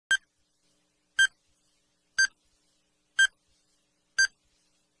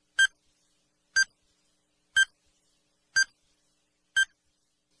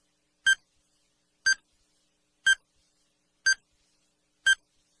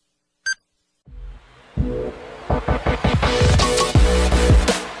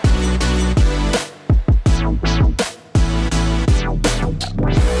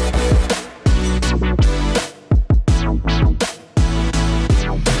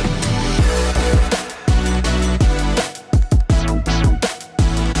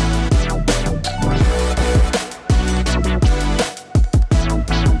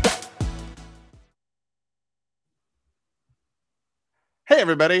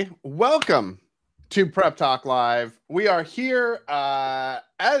everybody. Welcome to Prep Talk Live. We are here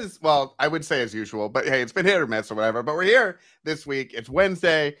as well, I would say as usual, but hey, it's been hit or miss or whatever, but we're here this week. It's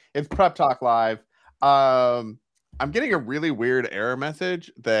Wednesday. It's Prep Talk Live. I'm getting a really weird error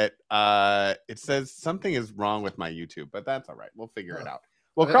message that it says something is wrong with my YouTube, but that's all right. We'll figure it out.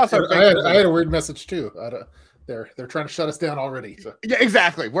 We'll cross our fingers. I had a weird message too. They're trying to shut us down already. So. Yeah,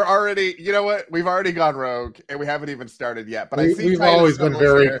 exactly. We're already, you know what? We've already gone rogue, and we haven't even started yet. But we've always been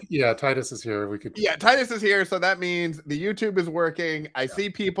very here. Yeah. Titus is here. Titus is here, so that means the YouTube is working. I see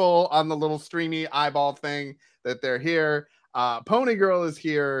people on the little streamy eyeball thing that they're here. Pony Girl is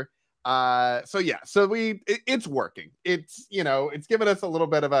here. So it's working. It's it's given us a little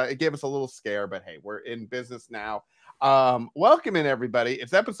bit of it gave us a little scare, but hey, we're in business now. Welcome in everybody.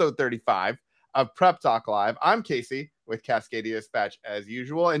 It's episode 35 of Prep Talk Live. I'm Casey with Cascadia Dispatch as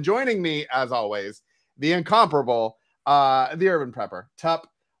usual, and joining me as always, the incomparable, the Urban Prepper. Tup,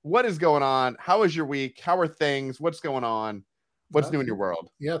 what is going on? How is your week? How are things? What's going on? What's new in your world?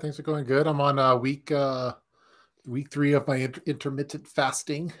 Yeah, things are going good. I'm on week 3 of my intermittent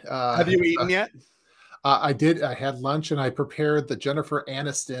fasting. Have you eaten yet? I did. I had lunch and I prepared the Jennifer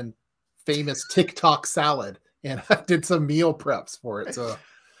Aniston famous TikTok salad, and I did some meal preps for it.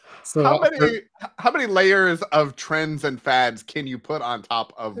 So how many layers of trends and fads can you put on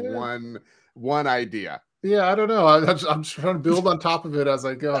top of one idea? Yeah, I don't know. I'm trying to build on top of it as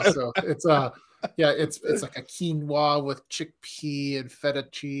I go. So it's it's like a quinoa with chickpea and feta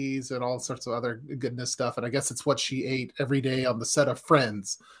cheese and all sorts of other goodness stuff. And I guess it's what she ate every day on the set of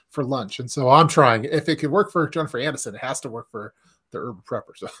Friends for lunch. And so I'm trying. If it could work for Jennifer Aniston, it has to work for the Urban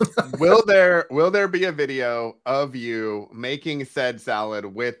Prepper. So will there be a video of you making said salad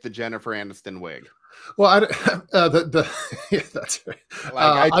with the Jennifer Aniston wig? Well, that's right.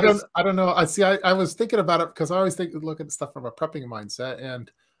 I don't know. I was thinking about it because I always look at stuff from a prepping mindset,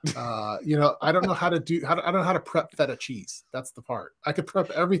 and I don't know how to prep feta cheese. That's the part. I could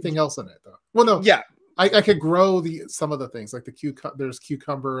prep everything else in it though. Well, no, yeah, I could grow some of the things like there's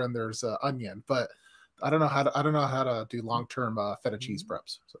cucumber and there's onion, but I don't know how to do long-term feta cheese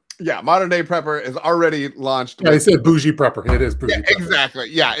preps. So. Yeah, modern day prepper is already launched. Yeah, I said bougie prepper. It is bougie. Yeah, prepper. Exactly.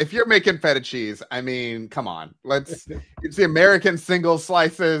 Yeah, if you're making feta cheese, I mean, come on. It's the American single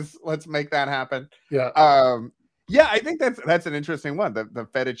slices. Let's make that happen. Yeah. Yeah, I think that's an interesting one. The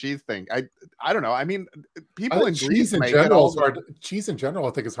feta cheese thing. I don't know. I mean, people in cheese Greece in general is hard. Cheese in general, I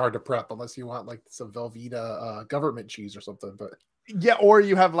think is hard to prep unless you want like some Velveeta government cheese or something. But yeah, or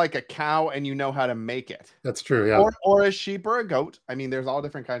you have like a cow and you know how to make it. That's true. Yeah. Or a sheep or a goat. I mean, there's all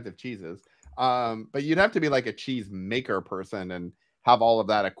different kinds of cheeses. But you'd have to be like a cheese maker person and have all of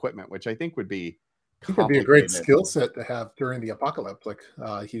that equipment, which I think would be. It would be a great skill set to have during the apocalypse. Like,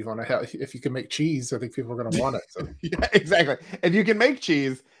 you want to have, if you can make cheese, I think people are going to want it. So. Yeah, exactly. If you can make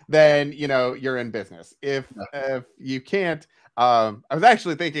cheese, then you're in business. If you can't, I was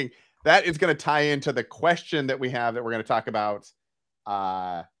actually thinking that is going to tie into the question that we have that we're going to talk about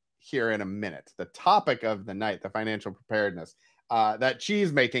here in a minute. The topic of the night, the financial preparedness. That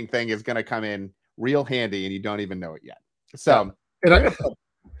cheese making thing is going to come in real handy, and you don't even know it yet. So, and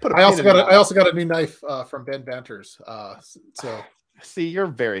I also got a new knife from Ben Banters. So see, you're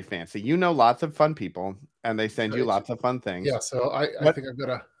very fancy. You know lots of fun people, and they send you lots of fun things. Yeah, so I think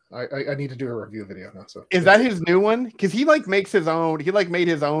I need to do a review video now. So is that his new one? Because he makes his own. He made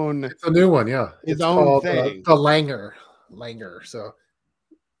his own. It's a new one, yeah. His own thing. The Langer. So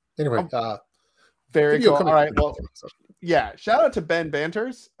anyway, very cool. All right, well. Yeah, shout out to Ben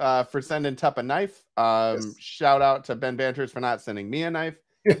Banters for sending Tup a knife. Yes. Shout out to Ben Banters for not sending me a knife.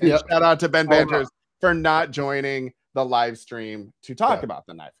 Yep. Shout out to Ben Banters for not joining the live stream to talk about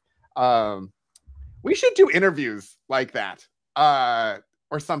the knife. We should do interviews like that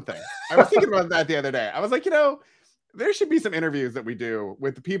or something. I was thinking about that the other day. I was like, there should be some interviews that we do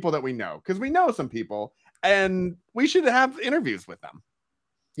with the people that we know, because we know some people, and we should have interviews with them.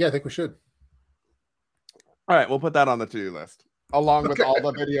 Yeah, I think we should. All right, we'll put that on the to-do list, along with all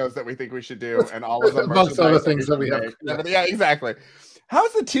the videos that we think we should do and all of the amongst other things that we have. Yeah, exactly.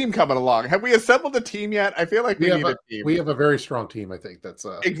 How's the team coming along? Have we assembled a team yet? I feel like we need a team. We have a very strong team, I think. That's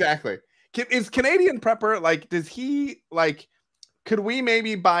exactly. Is Canadian Prepper does he could we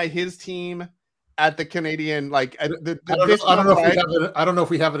maybe buy his team at the Canadian I don't know if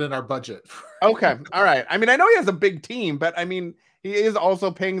we have it in our budget. Okay. All right. I mean, I know he has a big team, but I mean, he is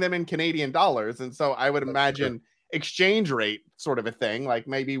also paying them in Canadian dollars. And so I would imagine exchange rate sort of a thing. Like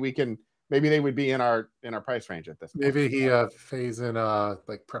maybe they would be in our price range at this point. Maybe he pays in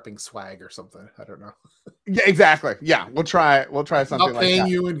prepping swag or something. I don't know. Yeah, exactly. Yeah, we'll try something like that. Not paying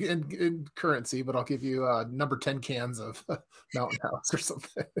you in currency, but I'll give you number 10 cans of Mountain House or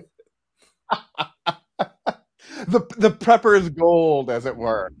something. The prepper's gold, as it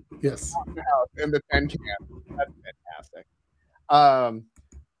were. Yes. In the 10 cans. That's fantastic.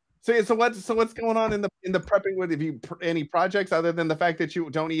 So what's going on in the prepping with? Have you any projects other than the fact that you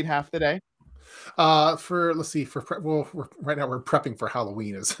don't eat half the day? Let's see, right now we're prepping for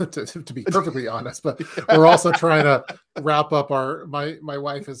Halloween, is to be perfectly honest, but we're also trying to wrap up my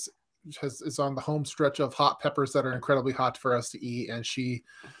wife is on the home stretch of hot peppers that are incredibly hot for us to eat, and she's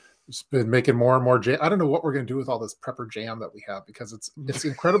been making more and more jam. I don't know what we're going to do with all this prepper jam that we have, because it's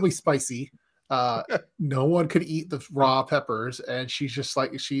incredibly spicy. No one could eat the raw peppers, and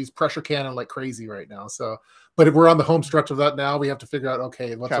she's pressure canning like crazy right now. So, but if we're on the home stretch of that now, we have to figure out,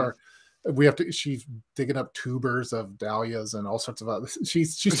 okay, she's digging up tubers of dahlias and all sorts of other.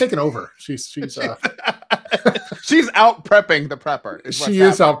 She's taken over. She's she's out prepping the prepper. She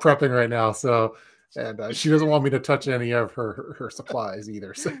is out prepping right now. So, and she doesn't want me to touch any of her supplies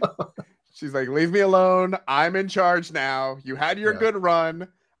either. So she's like, leave me alone. I'm in charge now. You had your good run.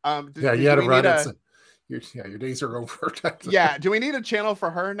 You had a run. Your days are over. Yeah. Do we need a channel for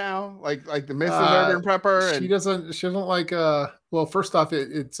her now? Like the Mrs. Urban Prepper? She doesn't like, well, first off,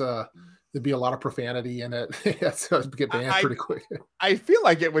 there'd be a lot of profanity in it. So it'd get banned pretty quick. I feel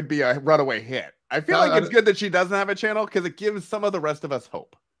like it would be a runaway hit. I feel like it's good that she doesn't have a channel, because it gives some of the rest of us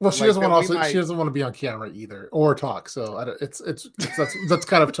hope. Well, she doesn't want to. She doesn't want to be on camera either or talk. So that's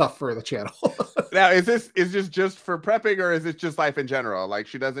kind of tough for the channel. Now, is this just for prepping, or is it just life in general? Like,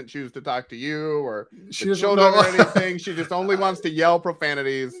 she doesn't choose to talk to you or the children or anything. She just only wants to yell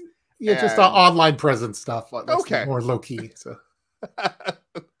profanities. Yeah, just online presence stuff. That's okay, more low key. So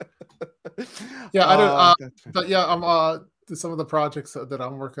yeah, I don't. But yeah, some of the projects that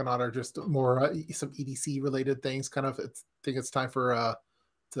I'm working on are just more some EDC related things. Kind of, I think it's time for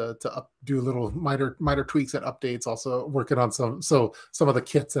to do little minor tweaks and updates. Also working on some of the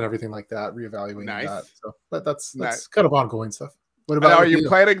kits and everything like that, reevaluating that. So that's nice. Kind of ongoing stuff. What about are you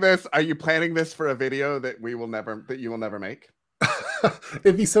planning this? Are you planning this for a video that you will never make?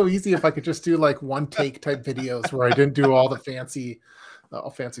 It'd be so easy if I could just do like one take type videos where I didn't do all the fancy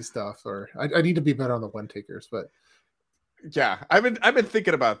stuff. Or I need to be better on the one takers, but yeah, I've been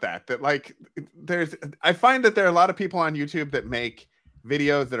thinking about that. That like I find that there are a lot of people on YouTube that make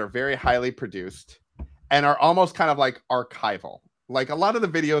videos that are very highly produced and are almost kind of like archival. Like a lot of the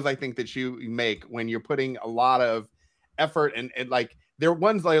videos I think that you make when you're putting a lot of effort and like they're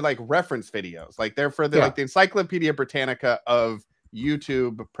ones like reference videos. Like they're for like the Encyclopedia Britannica of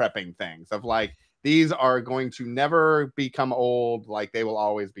YouTube prepping things, of like, these are going to never become old. Like they will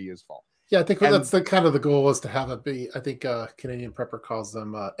always be useful. Yeah, I think that's the kind of the goal, is to have it be, I think Canadian Prepper calls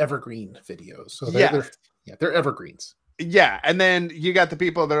them evergreen videos. So they're evergreens. Yeah, and then you got the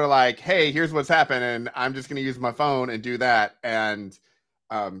people that are like, hey, here's what's happening. I'm just going to use my phone and do that. And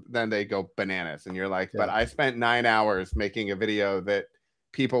then they go bananas. And you're like, but I spent 9 hours making a video that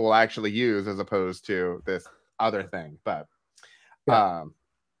people will actually use, as opposed to this other thing. But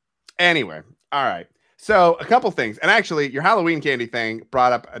anyway, all right. So a couple things. And actually, your Halloween candy thing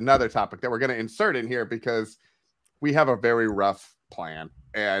brought up another topic that we're going to insert in here, because we have a very rough plan.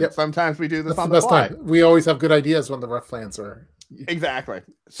 And sometimes we do this on the fly. We always have good ideas when the rough plans are. Exactly.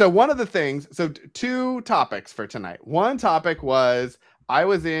 So one of the things, so two topics for tonight. One topic was, I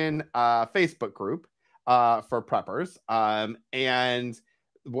was in a Facebook group for preppers, and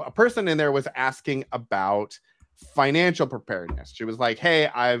a person in there was asking about financial preparedness. She was like, hey,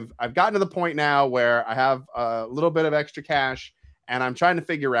 I've gotten to the point now where I have a little bit of extra cash, and I'm trying to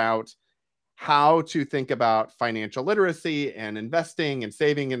figure out how to think about financial literacy and investing and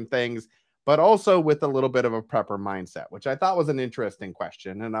saving and things, but also with a little bit of a prepper mindset, which I thought was an interesting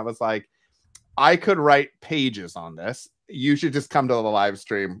question. And I was like, I could write pages on this. You should just come to the live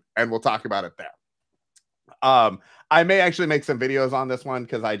stream and we'll talk about it there. I may actually make some videos on this one,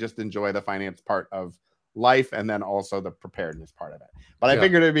 because I just enjoy the finance part of life and then also the preparedness part of it. But I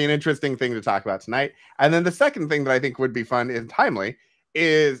figured it'd be an interesting thing to talk about tonight. And then the second thing that I think would be fun and timely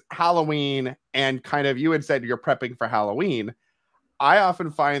is Halloween, and kind of, you had said you're prepping for Halloween. I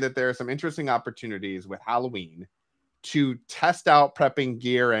often find that there are some interesting opportunities with Halloween to test out prepping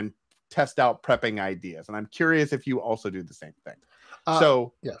gear and test out prepping ideas. And I'm curious if you also do the same thing.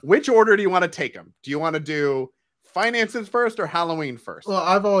 Which order do you want to take them? Do you want to do finances first or Halloween first? Well,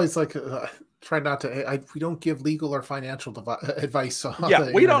 I've always tried not to. We don't give legal or financial advice.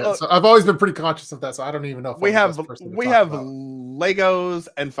 We don't. So I've always been pretty conscious of that. So I don't even know if we have Legos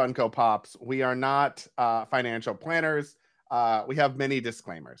and Funko Pops. We are not financial planners. we have many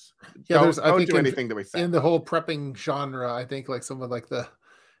disclaimers. Yeah, don't do anything that we say. In the whole prepping genre, I think like some of like the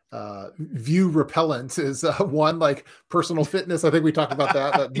view repellent is one, like personal fitness. I think we talked about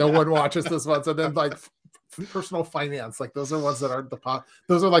that no one watches this one. So then like personal finance, like those are ones that are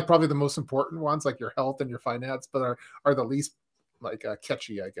those are like probably the most important ones, like your health and your finance, but are the least like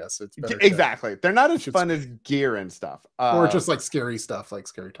catchy, I guess. It's better exactly. They're not as fun as gear and stuff, or just like scary stuff, like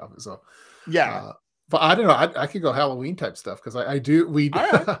scary topics. So yeah, but I don't know. I could go Halloween type stuff because I do. We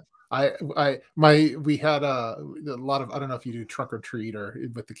right. We had a lot of, I don't know if you do trunk or treat or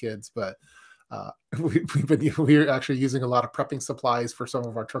with the kids, but we're actually using a lot of prepping supplies for some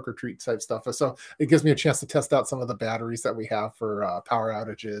of our trunk or treat type stuff. So it gives me a chance to test out some of the batteries that we have for power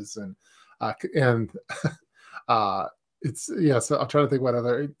outages and it's so I'm trying to think what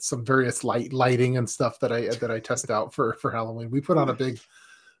other some various lighting and stuff that I test out for Halloween. We put on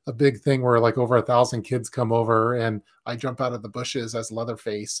a big thing where like over 1,000 kids come over and I jump out of the bushes as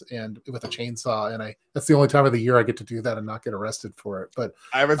Leatherface and with a chainsaw. And that's the only time of the year I get to do that and not get arrested for it. But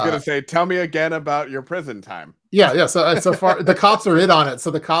I was going to say, tell me again about your prison time. Yeah. So far the cops are in on it.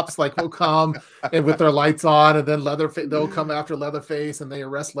 So the cops like will come and with their lights on, and then Leatherface, they'll come after Leatherface and they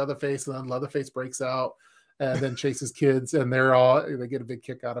arrest Leatherface, and then Leatherface breaks out and then chases kids, and they get a big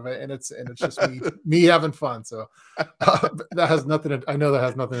kick out of it, and it's just me having fun. So that has nothing to, I know that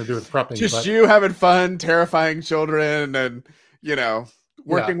has nothing to do with prepping. Just you having fun, terrifying children, and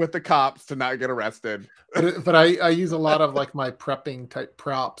working with the cops to not get arrested. But I use a lot of like my prepping type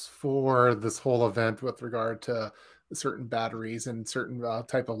props for this whole event with regard to certain batteries and certain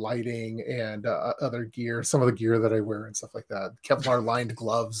type of lighting and other gear, some of the gear that I wear and stuff like that. Kevlar lined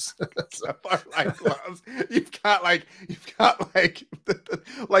gloves. Kevlar lined gloves. You've got like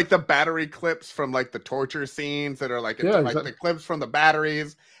the battery clips from like the torture scenes that are like the clips from the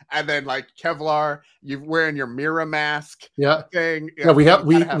batteries, and then like Kevlar. You're wearing your mirror mask. Yeah. Thing.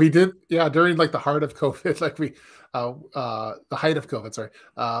 We did during like the heart of COVID, like the height of COVID, sorry.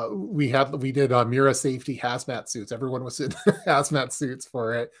 We did Mira safety hazmat suits. Everyone was in hazmat suits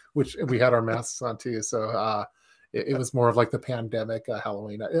for it, which we had our masks on too. So it was more of like the pandemic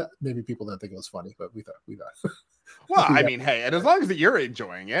Halloween. Maybe people didn't think it was funny, but we thought. Well, I mean, hey, and as long as you're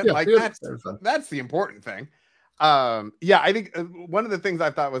enjoying it, that's the important thing. I think one of the things I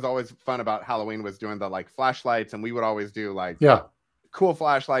thought was always fun about Halloween was doing the like flashlights, and we would always do like cool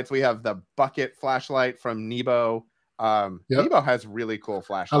flashlights. We have the bucket flashlight from Nebo. Nebo has really cool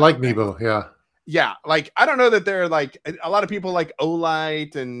flashlights. I like Nebo. Yeah. Like, I don't know that they're like a lot of people like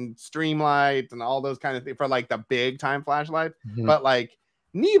Olight and Streamlight and all those kind of things for like the big time flashlights. But like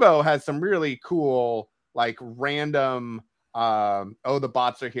Nebo has some really cool, like random, the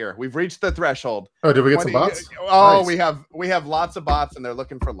bots are here. We've reached the threshold. Oh, did we get some bots? Oh, nice. we have lots of bots and they're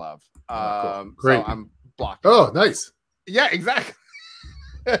looking for love. Cool. Great. So I'm blocked. Oh, nice. Yeah, exactly.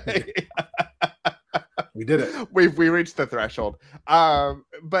 We did it. We reached the threshold.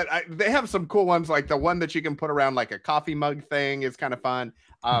 But they have some cool ones, like the one that you can put around like a coffee mug thing is kind of fun.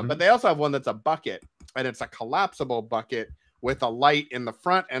 But they also have one that's a bucket, and it's a collapsible bucket with a light in the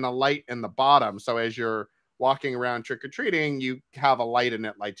front and a light in the bottom. So as you're walking around trick-or-treating, you have a light and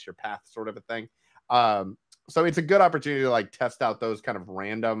it lights your path, sort of a thing. So it's a good opportunity to like test out those kind of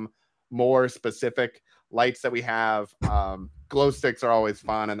random, more specific lights that we have. Glow sticks are always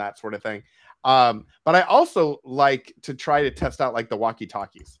fun and that sort of thing. But I also like to try to test out like the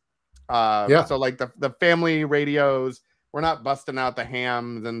walkie-talkies. So like the family radios, we're not busting out the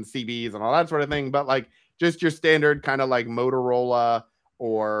hams and CBs and all that sort of thing, but like just your standard kind of like Motorola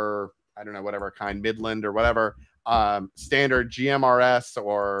or I don't know, whatever kind, Midland or whatever, standard GMRS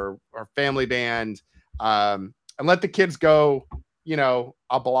or family band, and let the kids go,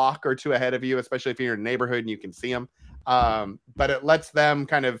 a block or two ahead of you, especially if you're in a neighborhood and you can see them. But it lets them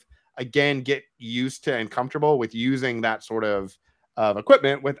kind of, again, get used to and comfortable with using that sort of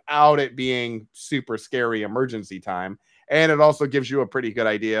equipment without it being super scary emergency time. And it also gives you a pretty good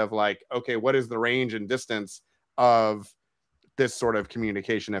idea of like, okay, what is the range and distance of this sort of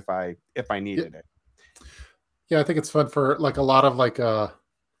communication if I needed it. Yeah, I think it's fun for like a lot of like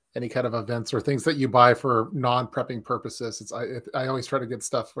any kind of events or things that you buy for non-prepping purposes. I always try to get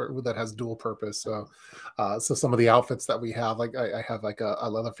stuff that has dual purpose. So some of the outfits that we have, like I have like a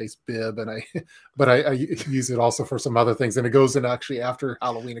Leatherface bib, and I use it also for some other things. And it goes in actually after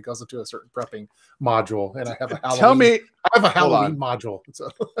Halloween, it goes into a certain prepping module. And I have a Halloween module. So.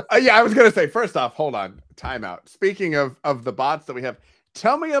 I was gonna say, first off, hold on, time out. Speaking of the bots that we have,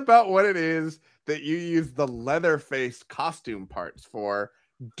 tell me about what it is that you use the Leatherface costume parts for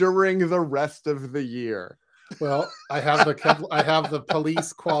during the rest of the year. Well, I have the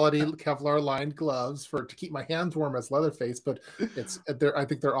police quality Kevlar lined gloves to keep my hands warm as Leatherface, but I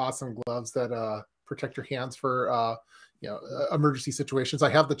think they're awesome gloves that protect your hands for emergency situations. I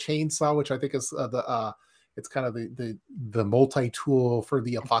have the chainsaw, which I think is it's kind of the multi-tool for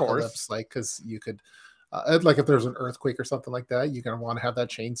the apocalypse, like, because you could like if there's an earthquake or something like that, you're going to want to have that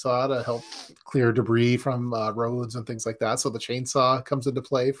chainsaw to help clear debris from roads and things like that. So the chainsaw comes into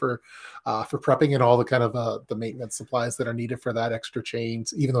play for prepping and all the kind of the maintenance supplies that are needed for that extra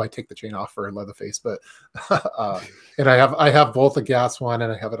chains, even though I take the chain off for Leatherface. But and I have both a gas one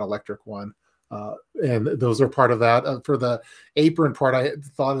and I have an electric one. And those are part of that. For the apron part, I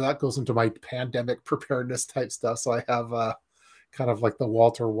thought of that goes into my pandemic preparedness type stuff. So I have kind of like the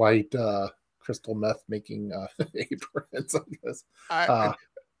Walter White crystal meth making aprons, I guess.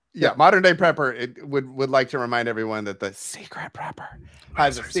 Yeah, modern day prepper would like to remind everyone that the secret prepper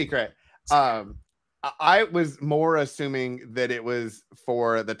has a secret. I was more assuming that it was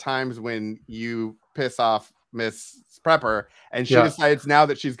for the times when you piss off Miss Prepper and she decides now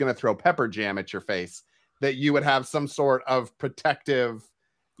that she's going to throw pepper jam at your face, that you would have some sort of protective,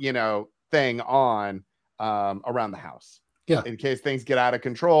 thing on around the house. Yeah. In case things get out of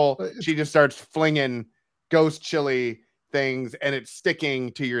control, she just starts flinging ghost chili things and it's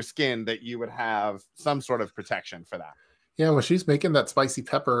sticking to your skin, that you would have some sort of protection for that. Yeah, when she's making that spicy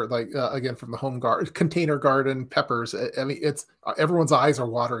pepper, like again from the home container garden peppers, I mean, it's everyone's eyes are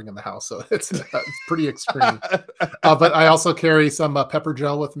watering in the house, so it's pretty extreme. But I also carry some pepper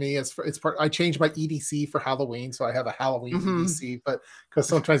gel with me. It's part. I changed my EDC for Halloween, so I have a Halloween EDC. But because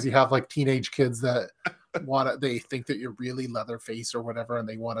sometimes you have like teenage kids that they think that you're really Leatherface or whatever, and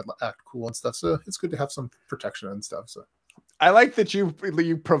they want to act cool and stuff. So it's good to have some protection and stuff. So. I like that you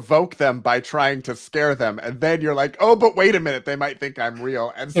provoke them by trying to scare them, and then you're like, "Oh, but wait a minute, they might think I'm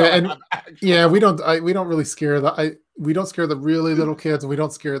real." And so we don't really scare we don't scare the really little kids, and we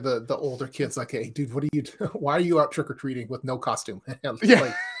don't scare the older kids. Like, hey, dude, what are you? Why are you out trick or treating with no costume?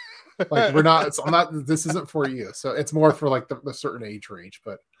 like we're not. I'm not. This isn't for you. So it's more for like the certain age range,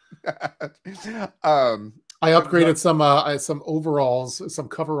 but. I upgraded some overalls, some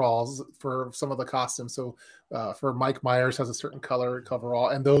coveralls for some of the costumes. So for Mike Myers has a certain color coverall,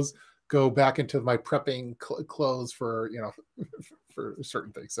 and those go back into my prepping clothes for for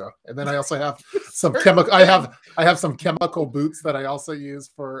certain things. So, and then I also have some chemical. I have some chemical boots that I also use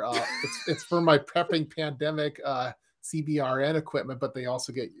for. It's for my prepping pandemic CBRN equipment, but they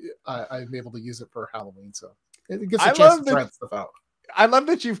also I'm able to use it for Halloween. So it gives a chance to try stuff out. I love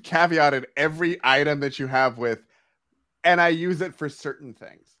that you've caveated every item that you have with, and I use it for certain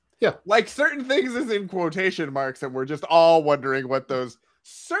things. Yeah. Like certain things is in quotation marks, and we're just all wondering what those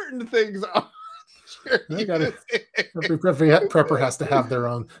certain things are. Every prepper has to have their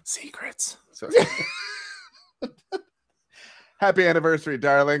own secrets. So. Happy anniversary,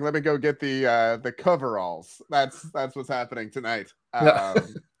 darling. Let me go get the coveralls. That's what's happening tonight.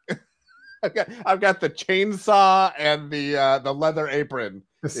 I've got the chainsaw and the leather apron.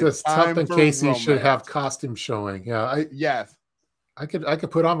 This is something Casey should have costume showing. Yeah, yes. I could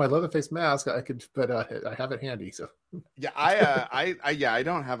put on my Leatherface mask. But I have it handy. So yeah, I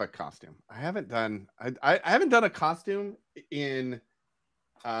don't have a costume. I haven't done a costume in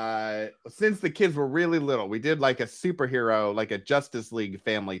since the kids were really little. We did like a superhero, like a Justice League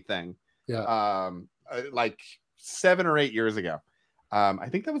family thing. Yeah. Like 7 or 8 years ago. I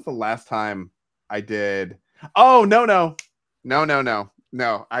think that was the last time I did. Oh, no.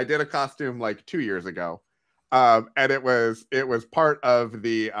 I did a costume like 2 years ago. And it was part of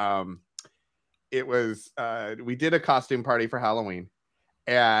the, we did a costume party for Halloween,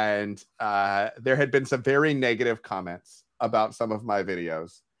 and there had been some very negative comments about some of my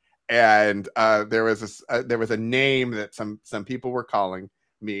videos. And there was a name that some people were calling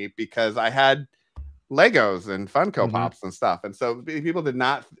me because I had Legos and Funko Pops and stuff, and so people did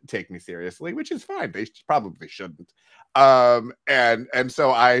not take me seriously, which is fine. They probably shouldn't. And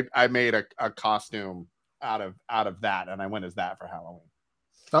so I made a costume out of that, and I went as that for Halloween.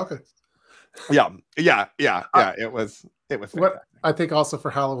 Okay. Yeah. It was fantastic. What I think also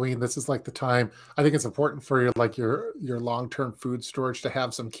for Halloween, this is like the time. I think it's important for your long-term food storage to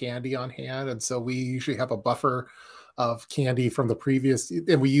have some candy on hand, and so we usually have a buffer of candy from the previous,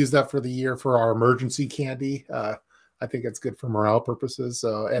 and we use that for the year for our emergency candy. I think it's good for morale purposes.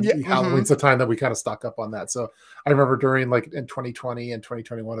 So, and Halloween's the time that we kind of stock up on that. So I remember during like in 2020 and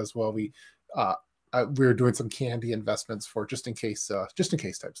 2021 as well, we were doing some candy investments for just in case type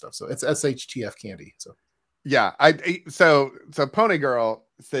stuff. So it's SHTF candy. So yeah, so Pony Girl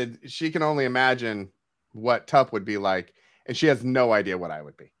said she can only imagine what Tup would be like, and she has no idea what I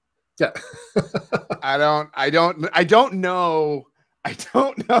would be. Yeah. I don't know. I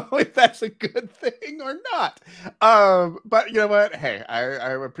don't know if that's a good thing or not. But you know what? Hey,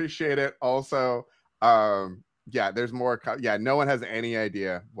 I appreciate it. Also, yeah, there's more. Yeah, no one has any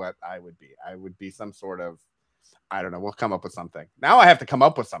idea what I would be. I would be some sort of, I don't know. We'll come up with something. Now I have to come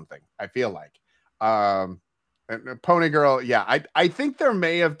up with something. I feel like, Pony Girl. Yeah, I think there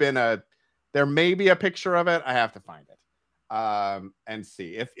may be a picture of it. I have to find it, and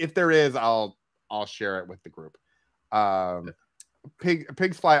see if there is. I'll share it with the group.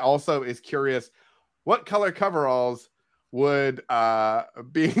 Pigs Fly also is curious, what color coveralls would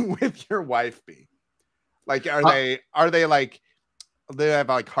being with your wife be? Like, are they like, they have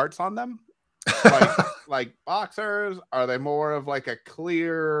like hearts on them? like boxers? Are they more of like a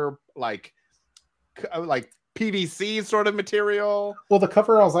clear like PVC sort of material? Well, the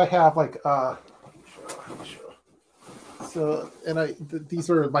coveralls I have like so, and these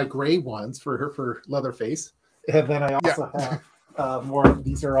are my gray ones for Leatherface, and then I also have more.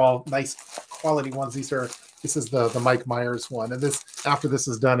 These are all nice quality ones. This is the Mike Myers one, and this, after this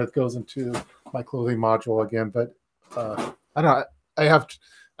is done, it goes into my clothing module again. But I don't know.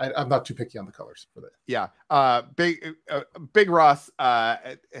 I'm not too picky on the colors for that. Yeah. Big Ross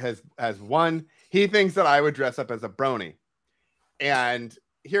has one. He thinks that I would dress up as a brony, and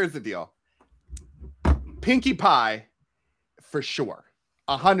here's the deal: Pinkie Pie. For sure.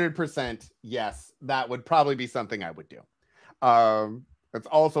 100% yes. That would probably be something I would do. It's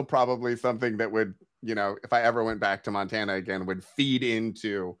also probably something that would, you know, if I ever went back to Montana again, would feed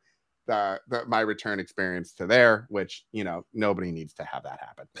into my return experience to there, which, you know, nobody needs to have that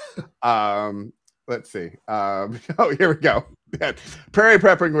happen. Let's see. Oh, here we go. Prairie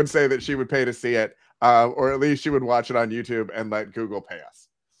Prepping would say that she would pay to see it, or at least she would watch it on YouTube and let Google pay us.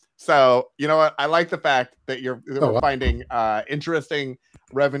 So, you know what? I like the fact that we're finding interesting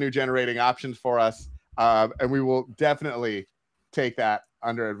revenue generating options for us. And we will definitely take that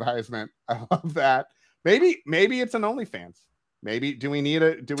under advisement. I love that. Maybe it's an OnlyFans. Maybe do we need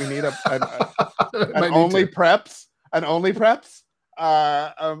an Only Preps? An Only Preps?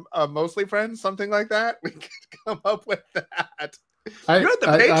 Mostly Friends, something like that. We could come up with that. You had the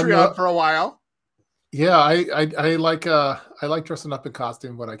Patreon for a while. Yeah, I like dressing up in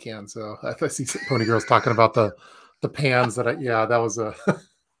costume when I can. So I see Pony Girls talking about the pans that that was a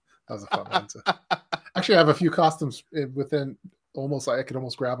fun one. So, actually, I have a few costumes within I could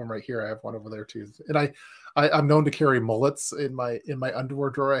almost grab them right here. I have one over there too, and I'm known to carry mullets in my underwear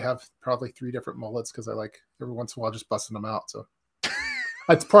drawer. I have probably 3 different mullets because I like every once in a while just busting them out. So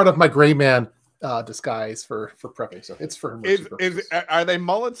it's part of my gray man disguise for prepping. So it's for are they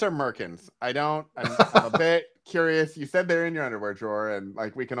mullets or merkins? I'm a bit curious. You said they're in your underwear drawer, and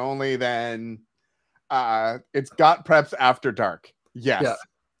like we can only then it's got preps after dark. Yes,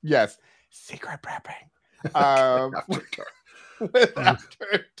 secret prepping after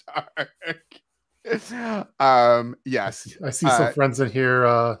dark. Yes, I see some friends in here.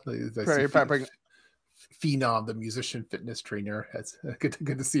 Prepping. Phenom, the musician fitness trainer. That's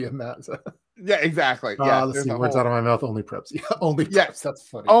good to see him, Matt. So. Yeah, exactly. Yeah, let's see, words out of my mouth. Only Preps. Yeah, Only Preps. Yes. That's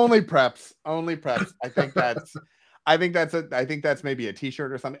funny. Only Preps. I think that's maybe a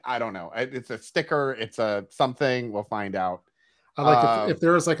T-shirt or something. I don't know. It's a sticker. It's a something. We'll find out. I like if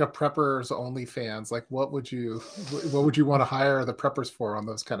there was like a preppers OnlyFans, like what would you want to hire the preppers for on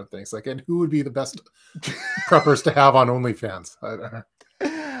those kind of things? Like, and who would be the best preppers to have on OnlyFans?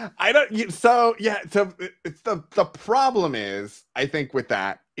 So it's the problem is, I think with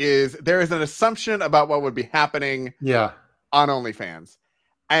that is there is an assumption about what would be happening on OnlyFans,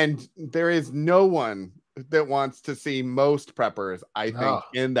 and there is no one that wants to see most preppers, I think,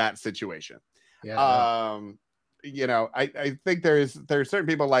 in that situation. You know, I think there's certain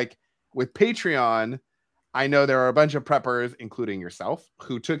people, like with Patreon. I know there are a bunch of preppers, including yourself,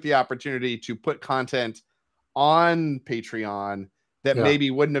 who took the opportunity to put content on Patreon that maybe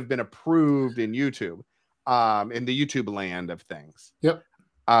wouldn't have been approved in YouTube, in the YouTube land of things. Yep.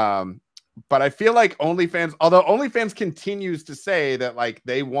 But I feel like OnlyFans, although OnlyFans continues to say that like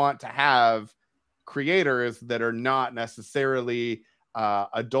they want to have creators that are not necessarily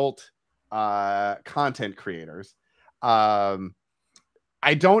adult content creators. I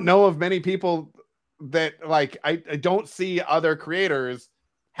don't know of many people that like, I don't see other creators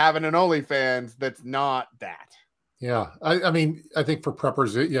having an OnlyFans that's not that. Yeah, I mean, I think for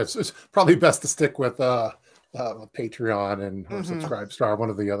preppers, it's probably best to stick with Patreon and or Subscribestar, one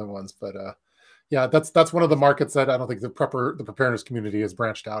of the other ones. But yeah, that's one of the markets that I don't think the preparedness community has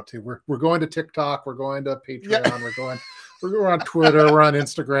branched out to. We're going to TikTok, we're going to Patreon, we're on Twitter, we're on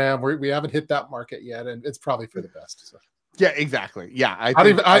Instagram. We haven't hit that market yet, and it's probably for the best. So. Yeah, exactly. Yeah, I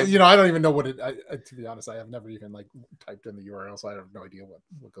don't even know what it. To be honest, I have never even like typed in the URL, so I have no idea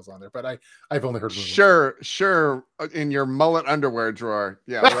what goes on there. But I've only heard rumors. Sure. In your mullet underwear drawer.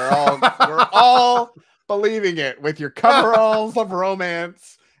 Yeah, we're all believing it with your coveralls of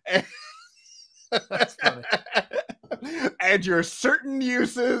romance. That's funny. And your certain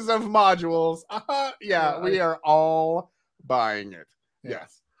uses of modules. Yeah, we are all buying it. Yeah.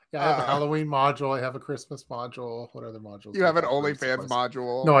 Yes. Yeah, I have a Halloween module. I have a Christmas module. What other modules? You have an OnlyFans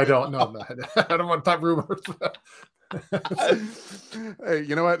module? No, I don't. No, I don't want to type rumors. Hey,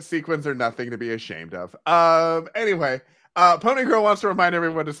 you know what? Sequins are nothing to be ashamed of. Anyway, Pony Girl wants to remind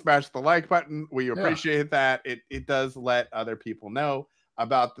everyone to smash the like button. We appreciate that. It does let other people know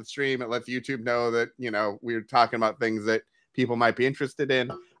about the stream. It lets YouTube know that, you know, we're talking about things that people might be interested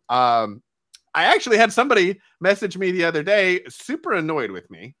in. I actually had somebody message me the other day, super annoyed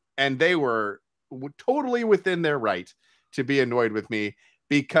with me, and they were totally within their right to be annoyed with me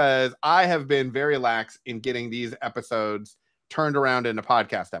because I have been very lax in getting these episodes turned around into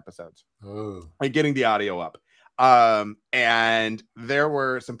podcast episodes and getting the audio up. And there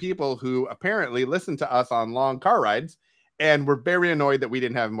were some people who apparently listened to us on long car rides and were very annoyed that we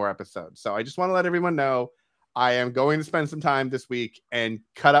didn't have more episodes. So I just want to let everyone know I am going to spend some time this week and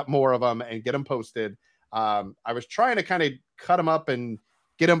cut up more of them and get them posted. I was trying to kind of cut them up and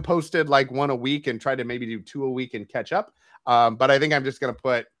get them posted like one a week and try to maybe do 2 a week and catch up. But I think I'm just going to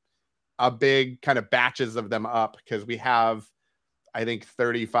put a big kind of batches of them up because we have, I think,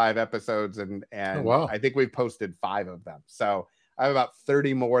 35 episodes and I think we've posted 5 of them. So I have about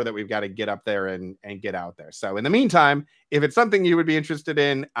 30 more that we've got to get up there and get out there. So in the meantime, if it's something you would be interested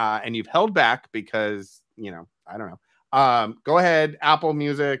in and you've held back because, you know, I don't know, go ahead, Apple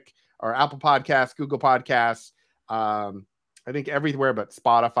Music or Apple Podcasts, Google Podcasts, I think everywhere but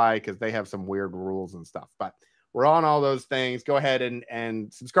Spotify because they have some weird rules and stuff. But we're on all those things. Go ahead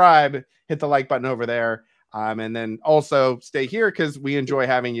and subscribe, hit the like button over there. And then also stay here because we enjoy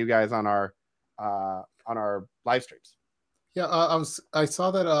having you guys on our live streams. Yeah, I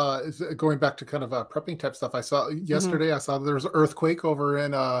saw that going back to kind of prepping type stuff. I saw yesterday. I saw there was an earthquake over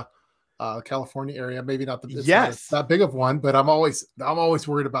in California area. Maybe not not that big of one, but I'm always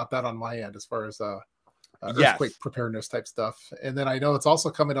worried about that on my end as far as earthquake preparedness type stuff. And then I know it's also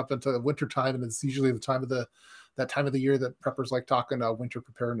coming up into the winter time, and it's usually the time of the year that preppers like talking winter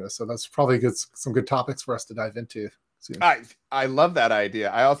preparedness. So that's probably some good topics for us to dive into soon. I love that idea.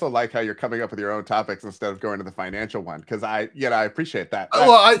 I also like how you're coming up with your own topics instead of going to the financial one because I appreciate that.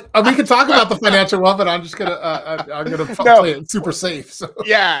 Well, we can talk about the financial one, but I'm just gonna play it super safe. So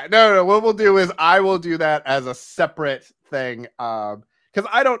yeah, no. What we'll do is I will do that as a separate thing because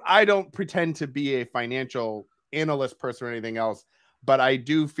I don't pretend to be a financial analyst person or anything else, but I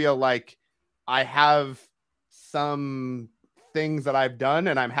do feel like I have some things that I've done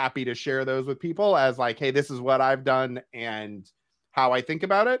and I'm happy to share those with people as like, hey, this is what I've done and how I think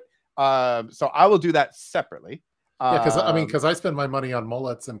about it. So I will do that separately. Yeah, because I spend my money on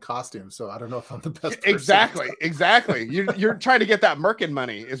mullets and costumes, so I don't know if I'm the best person. Exactly. You're trying to get that Merkin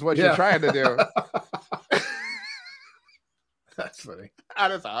money is what you're trying to do. That's funny.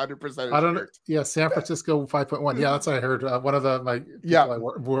 That is 100%. I don't know. Yeah, San Francisco 5.1. Yeah, that's what I heard. One of my people I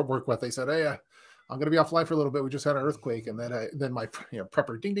work with, they said, hey, I'm going to be offline for a little bit. We just had an earthquake, and then my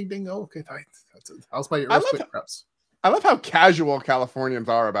prepper, ding, ding, ding. Oh, okay, how's my earthquake preps? I love how casual Californians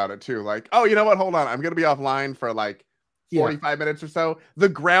are about it too. Like, oh, you know what? Hold on, I'm going to be offline for like 45 minutes or so. The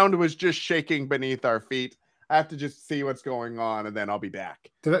ground was just shaking beneath our feet. I have to just see what's going on, and then I'll be back.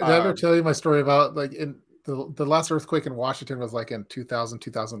 Did I ever tell you my story about like in the last earthquake in Washington was like in 2000,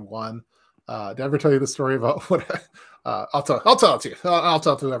 2001? Did I ever tell you the story about what? I'll tell it to you. I'll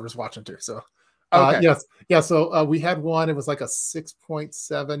tell it to whoever's watching too. So. Okay. Yes. Yeah. So we had one. It was like a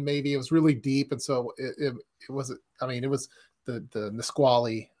 6.7, maybe. It was really deep, and so it was. I mean, it was the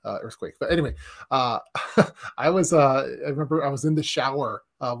Nisqually earthquake. But anyway, I remember I was in the shower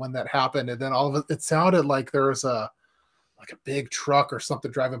when that happened, and then all of it sounded like there was a big truck or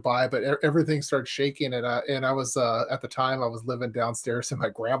something driving by, but everything started shaking, and I was at the time I was living downstairs in my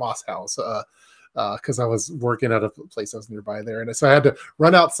grandma's house. Because I was working at a place that was nearby there, and so I had to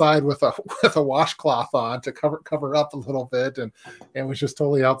run outside with a washcloth on to cover up a little bit, and was just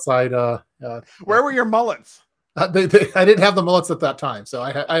totally outside. Where were your mullets? I didn't have the mullets at that time, so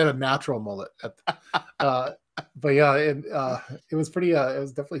I had a natural mullet. But yeah, it was pretty. It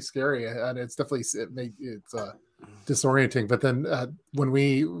was definitely scary, and it's disorienting. But then when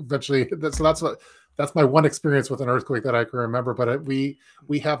we eventually, that's my one experience with an earthquake that I can remember. But we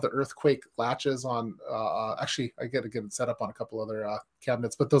have the earthquake latches on. Actually, I got to get it set up on a couple other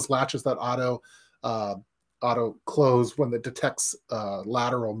cabinets. But those latches that auto auto close when it detects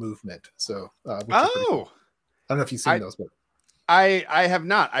lateral movement. So which is pretty cool. I don't know if you've seen those, but I have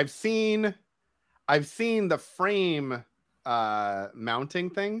not. I've seen the frame mounting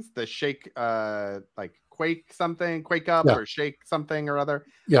things, the shake like quake up or shake something or other.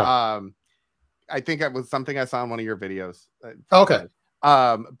 Yeah. I think it was something I saw in one of your videos. Okay.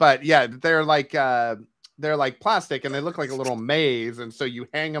 But yeah, they're like plastic and they look like a little maze, and so you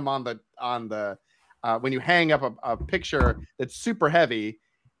hang them on the when you hang up a picture that's super heavy,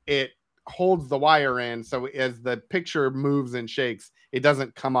 it holds the wire in, so as the picture moves and shakes, it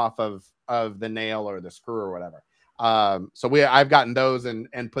doesn't come off of the nail or the screw or whatever. So I've gotten those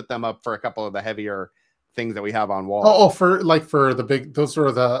and put them up for a couple of the heavier things that we have on walls. Oh, for the big, those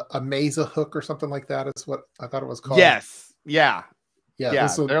are the Mesa hook or something like that is what I thought it was called. Yes. Yeah.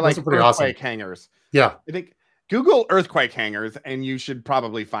 They're like pretty earthquake awesome hangers. Yeah. I think Google earthquake hangers and you should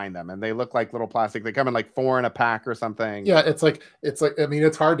probably find them. And they look like little plastic. They come in like 4 in a pack or something. Yeah, it's like I mean,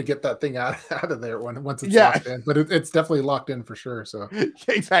 it's hard to get that thing out of there once it's locked in, but it's definitely locked in for sure. So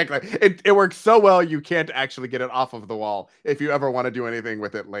exactly, it works so well you can't actually get it off of the wall if you ever want to do anything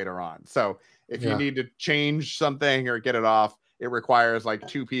with it later on. So if you need to change something or get it off, it requires like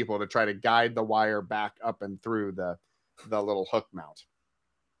 2 people to try to guide the wire back up and through the little hook mount.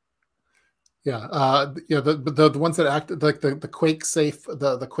 Yeah, the ones that act like the quake safe,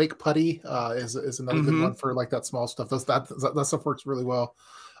 the quake putty is another good one for like that small stuff. That stuff works really well.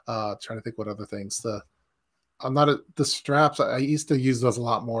 Trying to think what other things. The straps. I used to use those a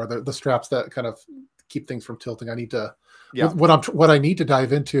lot more. The straps that kind of keep things from tilting. I need to what I need to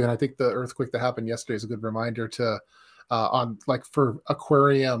dive into, and I think the earthquake that happened yesterday is a good reminder to on like for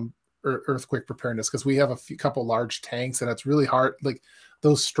aquarium earthquake preparedness, because we have a couple large tanks and it's really hard. Like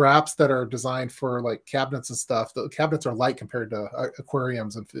those straps that are designed for like cabinets and stuff, the cabinets are light compared to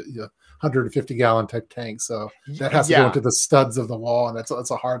aquariums and 150 gallon type tanks. So that has to go into the studs of the wall, and it's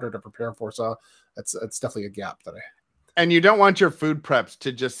a harder to prepare for. So it's definitely a gap that and you don't want your food preps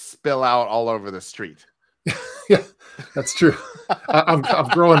to just spill out all over the street. Yeah, that's true. I'm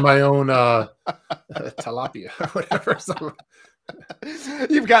growing my own tilapia or whatever. So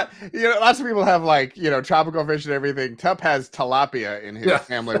you've got, lots of people have like, tropical fish and everything. Tup has tilapia in his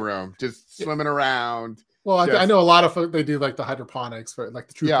family room, just swimming around. Well, I know a lot of folks, they do like the hydroponics for like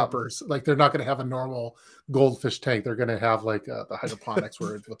the true peppers. Like they're not going to have a normal goldfish tank. They're going to have like the hydroponics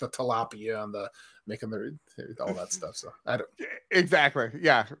with the tilapia and making all that stuff. So I don't exactly.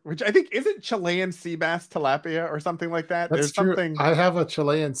 Yeah. Which I think isn't Chilean sea bass tilapia or something like that. There's something. I have a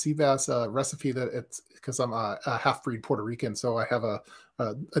Chilean sea bass recipe that it's because I'm a half-breed Puerto Rican. So I have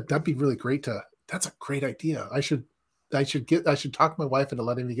that'd be really great that's a great idea. I should talk my wife into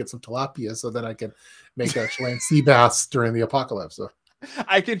letting me get some tilapia so that I can make a Chilean sea bass during the apocalypse. So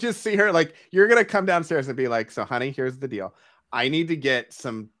I could just see her like, you're going to come downstairs and be like, so honey, here's the deal. I need to get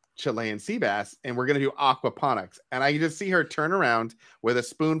some Chilean sea bass and we're going to do aquaponics. And I just see her turn around with a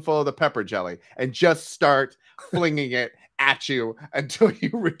spoonful of the pepper jelly and just start flinging it at you until you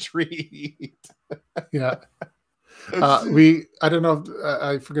retreat. Yeah. I don't know.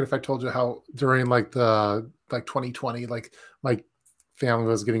 I forget if I told you how during like 2020, like my family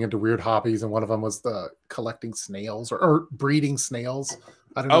was getting into weird hobbies, and one of them was the collecting snails or breeding snails.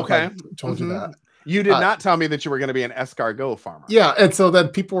 I don't know if I told you that. You did not tell me that you were going to be an escargot farmer. Yeah, and so then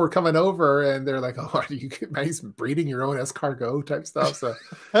people were coming over, and they're like, "Oh, are you guys breeding your own escargot type stuff?" So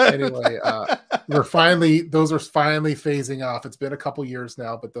anyway, those are finally phasing off. It's been a couple years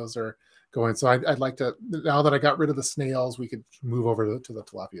now, but those are going. So I'd like to, now that I got rid of the snails, we could move over to the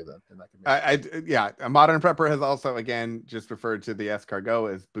tilapia then. And that can a modern prepper has also again just referred to the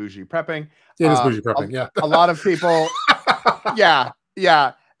escargot as bougie prepping. It is bougie prepping. A lot of people,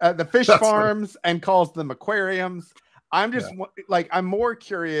 the fish farms and calls them aquariums. I'm just I'm more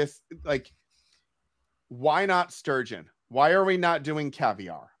curious, like, why not sturgeon? Why are we not doing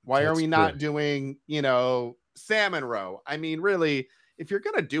caviar? Why are we not doing, salmon roe? I mean, really, if you're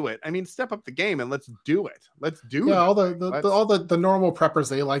gonna do it, I mean, step up the game and let's do it. Let's do it. All the normal preppers,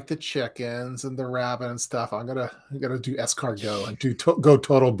 they like the chickens and the rabbit and stuff. I'm gonna do escargot and go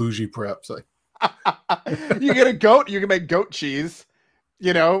total bougie prep. So. You get a goat, you can make goat cheese.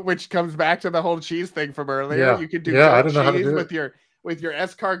 Which comes back to the whole cheese thing from earlier. You could do cheese with your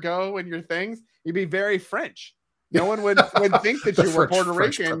escargot and your things. You'd be very French. No one would think that you were Puerto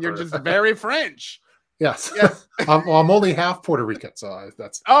Rican. You're just very French. Yes. I'm only half Puerto Rican, so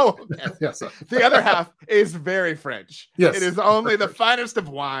that's. Oh, okay. Yes. The other half is very French. Yes. It is only the finest of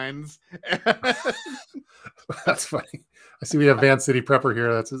wines. That's funny. I see we have Van City Prepper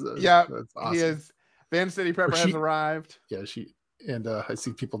here. That's awesome. He is. Van City Prepper has arrived. Yeah, and I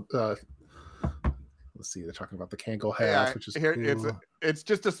see people. Let let's see, they're talking about the Kangol Yeah, hats, which is here cool. it's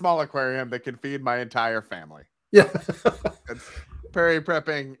just a small aquarium that can feed my entire family. Yeah. It's, Perry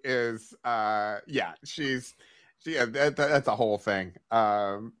prepping is yeah, that's a whole thing.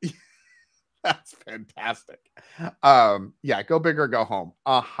 That's fantastic. Yeah, go big or go home.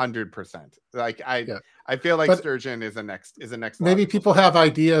 100%. Like Yeah. I feel like But sturgeon is a next maybe logical people step. have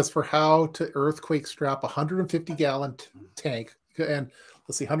ideas for how to earthquake strap a 150-gallon tank. And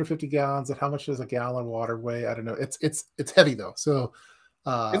let's see, 150 gallons, and how much does a gallon water weigh? I don't know. It's heavy though. So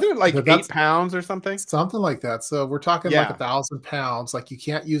Isn't it like that's 8 pounds or something? something like that. So we're talking like Yeah. 1,000 pounds. Like you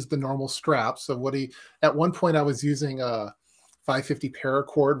can't use the normal strap. So at one point I was using a 550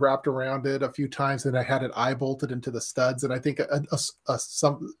 paracord wrapped around it a few times, and I had it eye bolted into the studs. And I think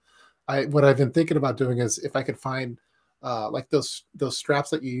what I've been thinking about doing is if I could find like those straps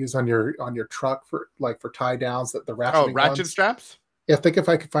that you use on your truck for tie downs, that the ratcheting ratchet ones. straps. Yeah, I think if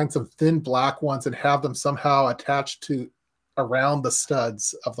I could find some thin black ones and have them somehow attached to around the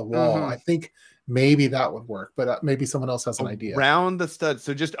studs of the wall, I think maybe that would work. But maybe someone else has an idea. Around the studs.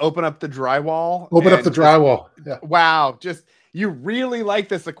 So just open up the drywall. Open up the drywall. Yeah. Wow. You really like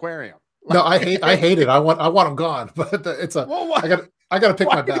this aquarium. No, I hate it. I want them gone. But I got to pick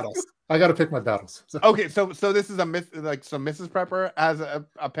my battles. I got to pick my battles. So. Okay, so this is Mrs. Prepper has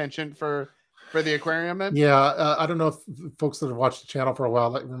a penchant for the aquarium then? Yeah, I don't know if folks that have watched the channel for a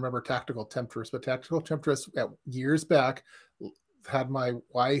while remember Tactical Temptress, but Tactical Temptress years back had my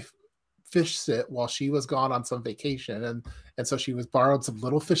wife fish sit while she was gone on some vacation, and so she was borrowed some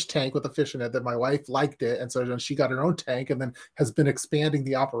little fish tank with a fish in it that my wife liked it, and so then she got her own tank and then has been expanding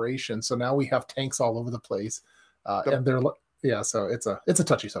the operation. So now we have tanks all over the place, and they're so it's a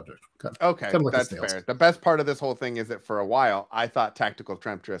touchy subject. Okay, that's fair. The best part of this whole thing is that for a while I thought Tactical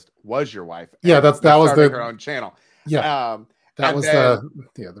Temptress was your wife. Yeah, that was her own channel. Yeah, that was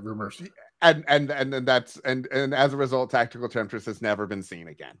the rumors. And as a result, Tactical Temptress has never been seen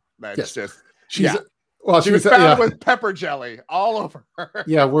again. That's just she was found with pepper jelly all over her.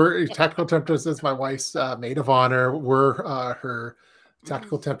 Yeah, Tactical Temptress is my wife's maid of honor. We're her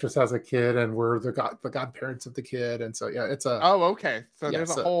Tactical Temptress has a kid, and we're the godparents of the kid, and so it's a okay. So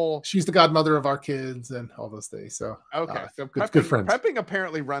there's a whole. She's the godmother of our kids and all those things. So okay, so good friends. Prepping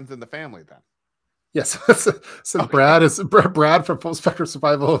apparently runs in the family then. Yes. So okay. Brad from Full Spectrum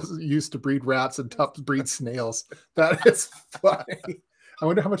Survival used to breed rats and Tups breed snails. That is funny. I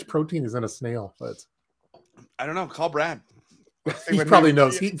wonder how much protein is in a snail. But I don't know. Call Brad. He probably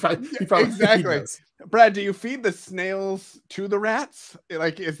knows. He probably exactly. knows. Brad, do you feed the snails to the rats?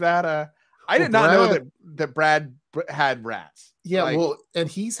 Like, is that I did not know that Brad had rats. Yeah, and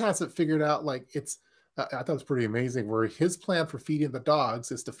he has it figured out. Like it's. I thought it was pretty amazing. Where his plan for feeding the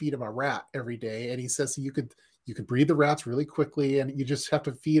dogs is to feed them a rat every day, and he says you could breed the rats really quickly, and you just have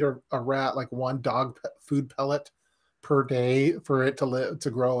to feed a rat like one dog food pellet per day for it to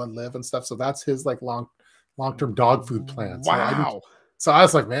grow and live and stuff. So that's his like long-term dog food plan. Wow. So I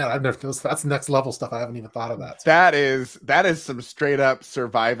was like, man, I've never that's next level stuff. I haven't even thought of that. So. That is some straight up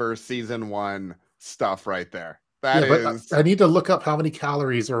Survivor season 1 stuff right there. But I need to look up how many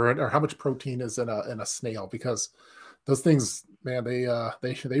calories or how much protein is in a snail, because those things, man,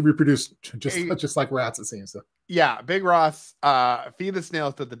 they reproduce just like rats, it seems. So. Yeah, Big Ross, feed the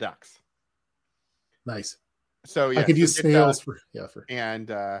snails to the ducks. Nice. So yeah, I could use snails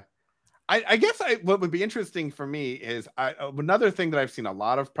and I guess what would be interesting for me is another thing that I've seen a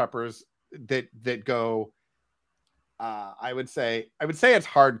lot of preppers that go. I would say it's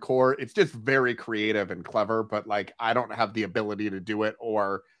hardcore. It's just very creative and clever, but like I don't have the ability to do it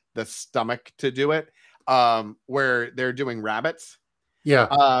or the stomach to do it. Where they're doing rabbits.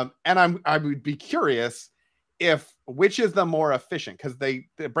 Yeah. And I would be curious which is the more efficient, because they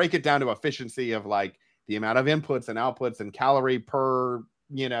break it down to efficiency of like the amount of inputs and outputs and calorie per,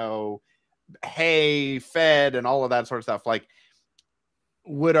 hay fed and all of that sort of stuff. Like,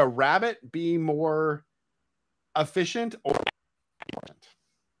 would a rabbit be more efficient or important?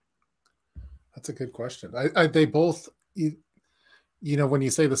 That's a good question. They both, when you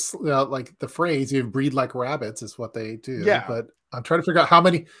say this, like the phrase, you breed like rabbits is what they do. Yeah. But I'm trying to figure out how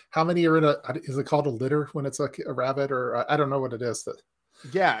many are in is it called a litter when it's like a rabbit, or I don't know what it is.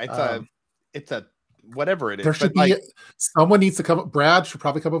 Yeah. It's a whatever it is. There should be someone needs to come up. Brad should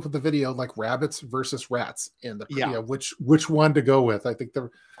probably come up with a video like rabbits versus rats and which one to go with. I think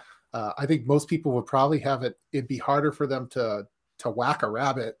I think most people would probably have it. It'd be harder for them to whack a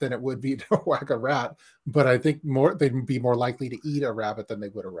rabbit than it would be to whack a rat. But I think they'd be more likely to eat a rabbit than they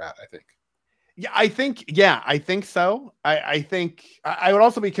would a rat, I think. I think so. I think I would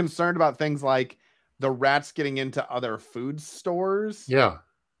also be concerned about things like the rats getting into other food stores. Yeah.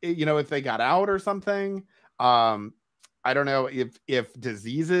 you know, if they got out or something. I don't know if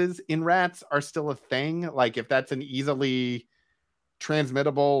diseases in rats are still a thing, like if that's an easily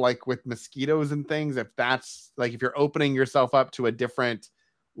transmittable, like with mosquitoes and things, if that's like, if you're opening yourself up to a different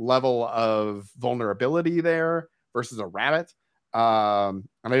level of vulnerability there versus a rabbit. And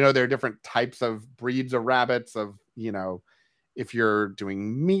I know there are different types of breeds of rabbits, of, you know, if you're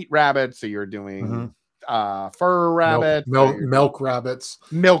doing meat rabbits, or you're doing fur rabbits, milk rabbits.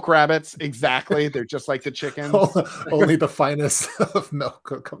 Milk rabbits, exactly. They're just like the chickens. Only the finest of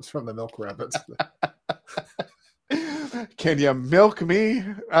milk comes from the milk rabbits. Can you milk me?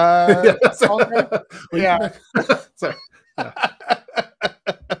 Yeah. Sorry. Yeah.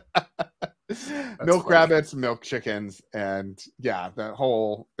 Milk rabbits, milk chickens, and yeah,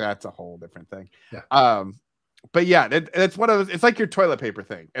 that's a whole different thing. Yeah. But yeah, it's one of those. It's like your toilet paper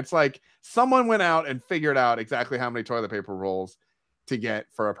thing. It's like someone went out and figured out exactly how many toilet paper rolls to get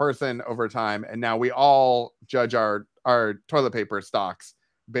for a person over time, and now we all judge our toilet paper stocks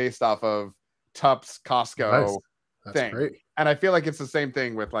based off of Tup's Costco thing. Great. And I feel like it's the same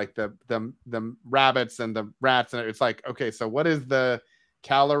thing with like the rabbits and the rats, and it's like, okay, so what is the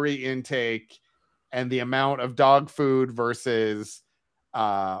calorie intake and the amount of dog food versus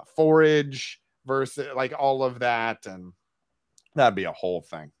forage versus like all of that, and that'd be a whole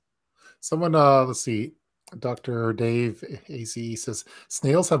thing. Someone let's see, Dr. Dave AZ says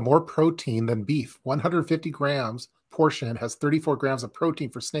snails have more protein than beef. 150 grams portion has 34 grams of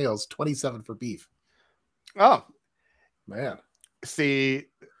protein for snails, 27 for beef. Oh man, see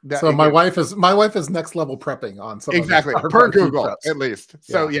that, so my wife is next level prepping on some exactly of per Google at least.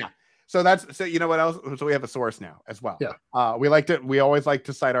 So yeah. So that's, so you know what else? So we have a source now as well. Yeah. We always like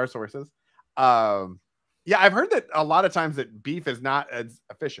to cite our sources. Yeah, I've heard that a lot of times that beef is not as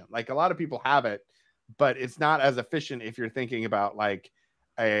efficient. Like a lot of people have it, but it's not as efficient if you're thinking about like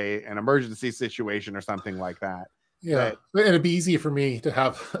an emergency situation or something like that. Yeah, and it'd be easy for me to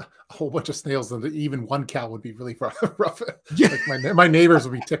have a whole bunch of snails, and even one cow would be really rough. Yeah. Like my neighbors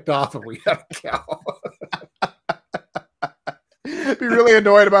would be ticked off if we had a cow. Be really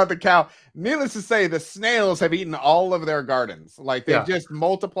annoyed about the cow. Needless to say, the snails have eaten all of their gardens. Like they've just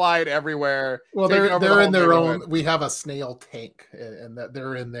multiplied everywhere. Well, they're in their own. We have a snail tank, and that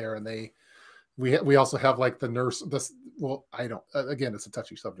they're in there, and we also have like the nurse. Well, I don't. Again, it's a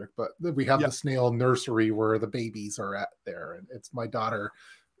touchy subject, but we have the snail nursery where the babies are at there, and it's my daughter.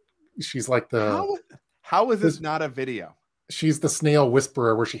 She's like the. How is this not a video? She's the snail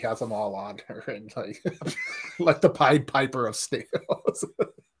whisperer, where she has them all on her, and like the Pied Piper of snails.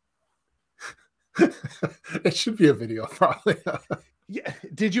 It should be a video, probably. Yeah.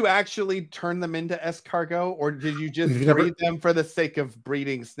 Did you actually turn them into escargot, or did you just breed them for the sake of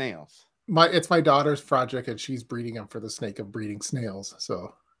breeding snails? It's my daughter's project, and she's breeding them for the sake of breeding snails.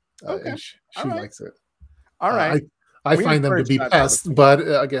 So she likes it. All right. I find them to be pests, but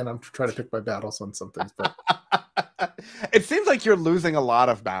again, I'm trying to pick my battles on some things. But it seems like you're losing a lot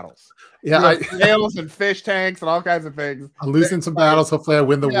of battles. Yeah, snails and fish tanks and all kinds of things. I'm losing some battles. Hopefully, I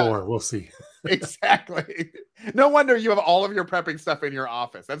win the war. We'll see. Exactly. No wonder you have all of your prepping stuff in your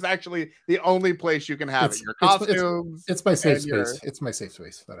office. That's actually the only place you can have it. Your costumes. It's my safe space. It's my safe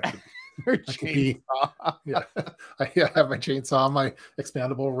space that I should be. Yeah, I have my chainsaw, my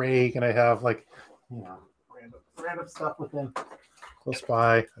expandable rake, and I have like random stuff within close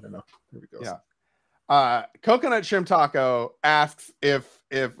by. I don't know. Here we go. Yeah. Coconut Shrimp Taco asks if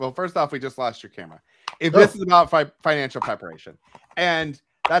well, first off, we just lost your camera. If this is about financial preparation, and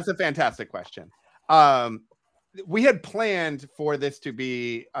that's a fantastic question. We had planned for this to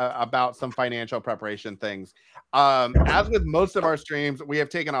be about some financial preparation things. As with most of our streams, we have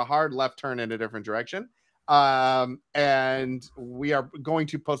taken a hard left turn in a different direction. And we are going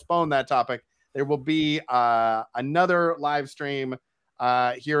to postpone that topic. There will be another live stream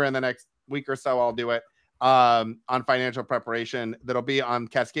here in the next week or so. I'll do it on financial preparation. That'll be on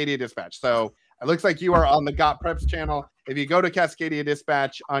Cascadia Dispatch. So it looks like you are on the Got Preps channel. If you go to Cascadia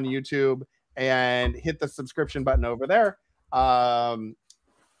Dispatch on YouTube and hit the subscription button over there,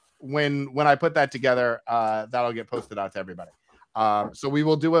 when I put that together, that'll get posted out to everybody. So we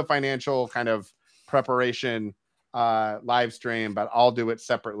will do a financial kind of preparation live stream, but I'll do it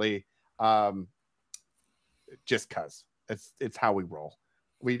separately. Just cause it's how we roll.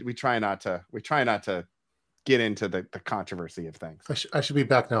 We try not to get into the controversy of things. I should be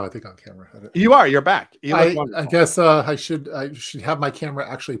back now, I think, on camera. You're back. I guess I should have my camera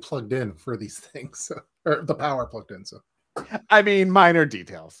actually plugged in for these things, or the power plugged in. So I mean, minor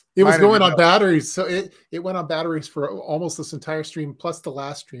details. It was going on batteries, so it went on batteries for almost this entire stream plus the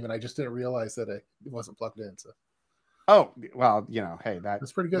last stream, and I just didn't realize that it wasn't plugged in. So Oh, well, you know, hey,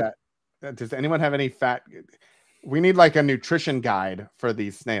 That's pretty good. Does anyone have any fat? We need like a nutrition guide for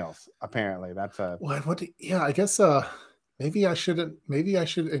these snails. Apparently, that's a What? Yeah, I guess. Maybe I shouldn't. Maybe I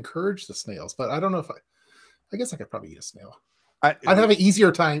should encourage the snails, but I don't know if I guess I could probably eat a snail. I'd have an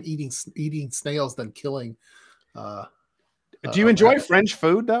easier time eating snails than killing. Do you enjoy French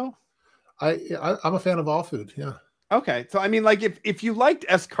food though? I'm a fan of all food. Yeah. Okay, so I mean, like if you liked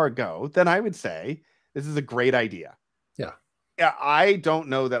escargot, then I would say this is a great idea. Yeah. Yeah, I don't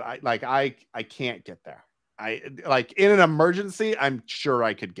know that I can't get there. I like in an emergency, I'm sure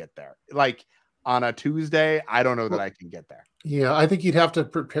I could get there. Like on a Tuesday, I don't know that I can get there. Yeah, I think you'd have to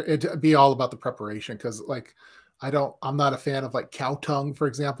prepare it to be all about the preparation because like I'm not a fan of like cow tongue, for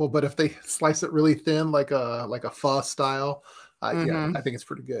example, but if they slice it really thin, like a pho style, yeah, I think it's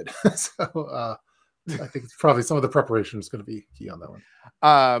pretty good. So I think it's probably some of the preparation is going to be key on that one.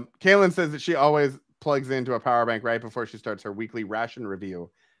 Kaylin says that she always plugs into a power bank right before she starts her weekly ration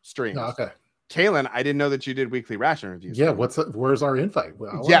review stream. Oh, okay. Kaylin, I didn't know that you did weekly ration reviews. Yeah, where's our invite?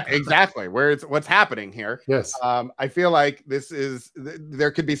 Well, yeah, exactly. What's happening here? Yes. I feel like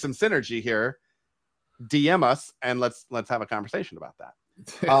there could be some synergy here. DM us and let's have a conversation about that.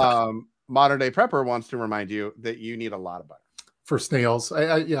 Modern Day Prepper wants to remind you that you need a lot of butter for snails.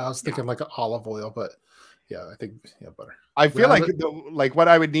 I was thinking like olive oil, but yeah, I think butter. I feel like what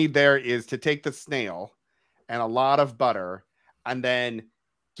I would need there is to take the snail and a lot of butter and then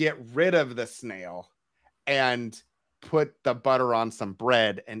get rid of the snail and put the butter on some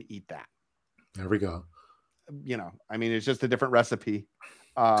bread and eat that. There we go. You know, I mean, it's just a different recipe.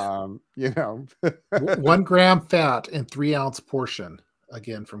 You know, 1 gram fat in 3 ounce portion,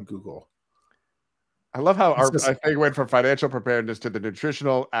 again from Google. I love how our thing went from financial preparedness to the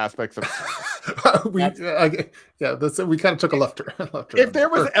nutritional aspects of we kind of took a left turn. If there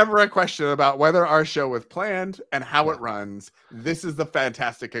was ever a question about whether our show was planned and how it runs, this is the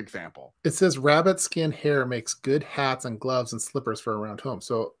fantastic example. It says rabbit skin hair makes good hats and gloves and slippers for around home.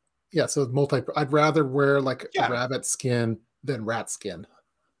 So yeah, so I'd rather wear like a rabbit skin than rat skin.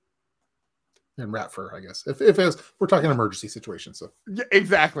 And rat fur, I guess. If we're talking emergency situation, so yeah,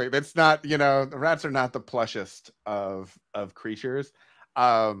 exactly. That's not, you know, the rats are not the plushest of creatures.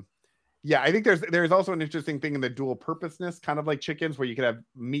 Yeah, I think there's also an interesting thing in the dual purposeness, kind of like chickens, where you could have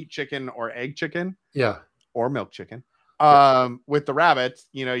meat chicken or egg chicken, or milk chicken. With the rabbits,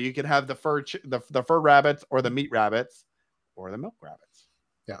 you know, you could have the fur rabbits or the meat rabbits or the milk rabbits.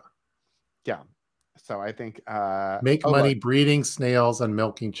 Yeah. So I think make money breeding snails and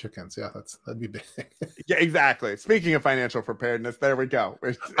milking chickens. Yeah, that'd be big. Yeah, exactly. Speaking of financial preparedness, there we go.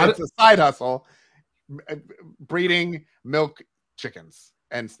 It's a side hustle, breeding milk chickens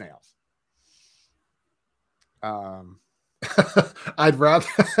and snails. I'd rather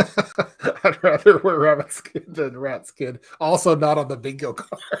wear rabbit skin than rat skin. Also not on the bingo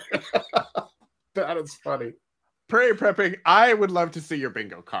card. That is funny. Prairie prepping, I would love to see your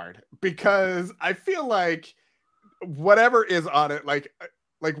bingo card because I feel like whatever is on it, like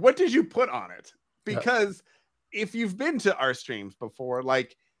what did you put on it? Because if you've been to our streams before,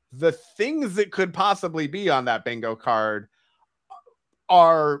 like the things that could possibly be on that bingo card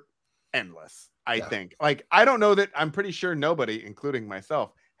are endless. I think. Like, I don't know that I'm pretty sure nobody, including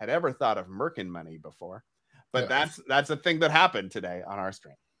myself, had ever thought of Merkin money before, but that's a thing that happened today on our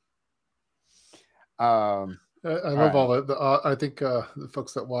stream. I love all the I think the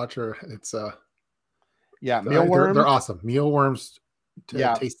folks that watch mealworms. They're awesome. Mealworms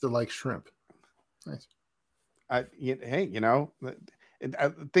tasted like shrimp. Nice. Hey, you know,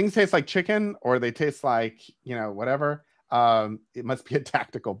 things taste like chicken or they taste like, you know, whatever. It must be a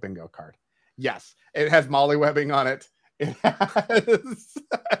tactical bingo card. Yes, it has mollywebbing on it. It has...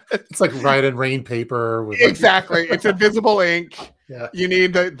 It's like write and rain paper. With exactly. It's invisible ink. Yeah. You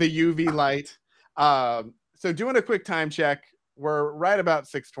need the UV light. So doing a quick time check, we're right about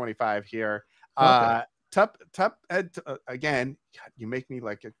 6:25 here. Okay. Tup, again, God, you make me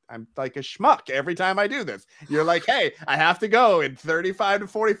I'm like a schmuck every time I do this. You're like, hey, I have to go in 35 to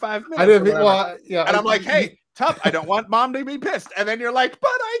 45 minutes. And I'm like, hey, Tup, I don't want mom to be pissed. And then you're like, but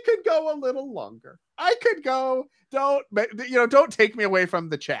I could go a little longer. I could go. Don't take me away from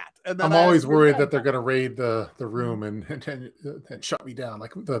the chat. And then I'm always worried that they're going to raid the room and shut me down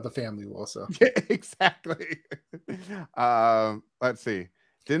like the family will. So yeah, exactly. Let's see.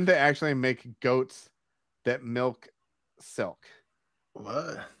 Didn't they actually make goats that milk silk?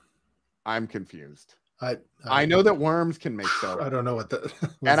 What? I'm confused. I know that worms can make silk. I don't know what that.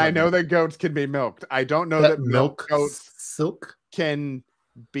 And I know that goats can be milked. I don't know that milk goats silk can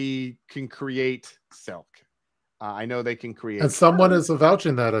create silk. I know they can create. And someone is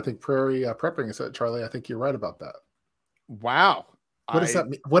vouching that. I think Prairie Prepping said, Charlie, I think you're right about that. Wow. What does that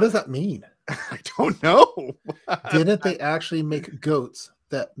mean? What does that mean? I don't know. Didn't they actually make goats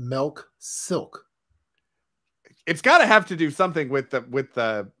that milk silk? It's got to have to do something with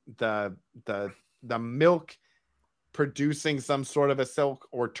the milk producing some sort of a silk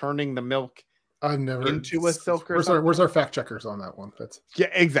or turning the milk I've never into a silk. Or where's our fact checkers on that one? Yeah,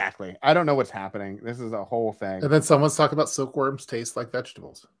 exactly. I don't know what's happening. This is a whole thing. And then someone's talking about silkworms taste like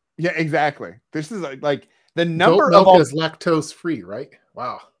vegetables. Yeah, exactly. This is like the number Goat milk is lactose free, right?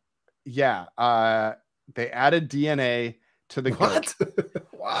 Wow. Yeah. They added DNA to the goat.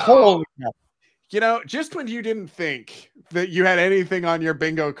 Wow. Holy cow. You know, just when you didn't think that you had anything on your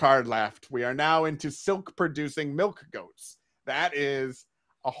bingo card left, we are now into silk producing milk goats. That is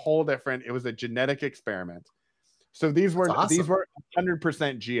a whole different. It was a genetic experiment. So these were 100%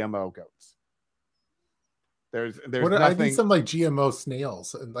 GMO goats. There's nothing. I need some like GMO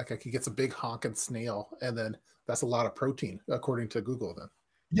snails, and like I could get some big honking snail, and then that's a lot of protein according to Google. Then.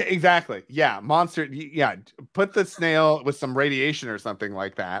 Yeah, exactly. Yeah, monster. Yeah, put the snail with some radiation or something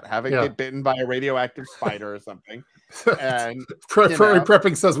like that. Have it get bitten by a radioactive spider or something. And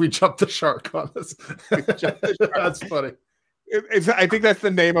prepping says we jumped the shark on this. That's funny. I think that's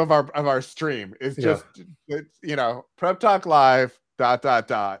the name of our stream. It's just Prep Talk Live ...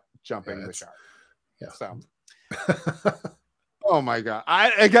 jumping the shark. Yeah. So. Oh my god,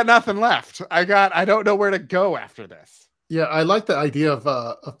 I got nothing left. I don't know where to go after this. Yeah, I like the idea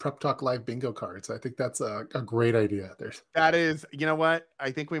of Prep Talk Live bingo cards. I think that's a great idea. That is, you know what?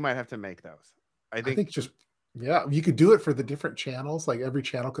 I think we might have to make those. I think just you could do it for the different channels. Like every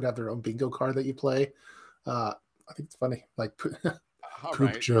channel could have their own bingo card that you play. I think it's funny. Like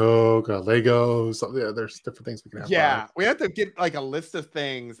poop joke, Legos. Yeah, there's different things we can have. Yeah, we have to get like a list of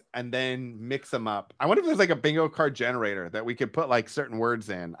things and then mix them up. I wonder if there's like a bingo card generator that we could put like certain words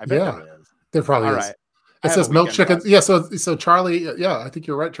in. I bet there is. There probably is. Right. It says milk chickens. Yeah, so Charlie, I think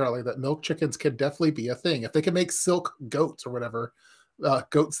you're right, Charlie, that milk chickens could definitely be a thing. If they can make silk goats or whatever,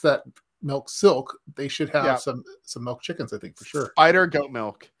 goats that milk silk, they should have some milk chickens, I think, for sure. Spider goat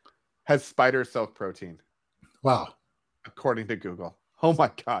milk has spider silk protein. Wow. According to Google. Oh my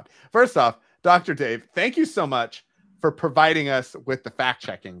God. First off, Dr. Dave, thank you so much for providing us with the fact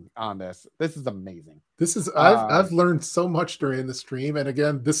checking on this. This is amazing. This is I've learned so much during the stream, and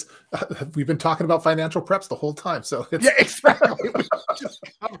again, we've been talking about financial preps the whole time. So exactly. We just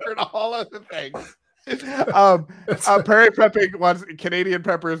covered all of the things. Prairie prepping wants Canadian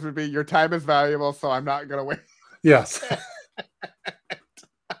preppers would be your time is valuable, so I'm not gonna wait. Yes.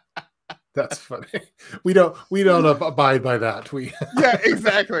 That's funny. We don't abide by that.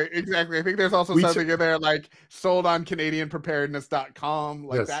 Exactly. I think there's also something in there like sold on CanadianPreparedness.com.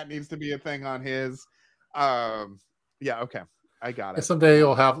 Like that needs to be a thing on his. Okay. I got it. And someday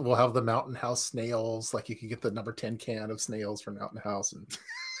we'll have the Mountain House snails. Like you can get the number 10 can of snails from Mountain House, and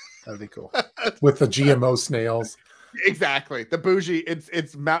that'd be cool. With the GMO snails. Exactly. The bougie,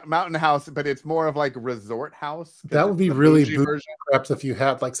 it's Mountain House, but it's more of like resort house. That would be really bougie perhaps if you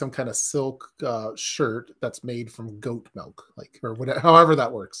had like some kind of silk shirt that's made from goat milk, like or whatever, however that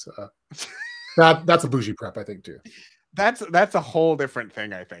works. That's a bougie prep, I think, too. That's a whole different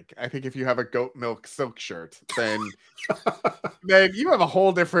thing. I think if you have a goat milk silk shirt, then you have a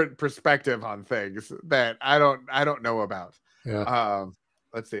whole different perspective on things that I don't know about. Yeah.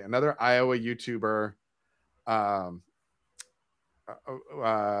 Let's see, another Iowa YouTuber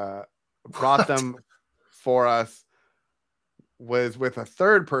brought them for us, was with a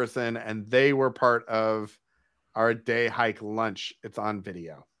third person, and they were part of our day hike lunch. It's on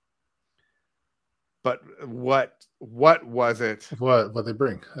video. But what was it? What they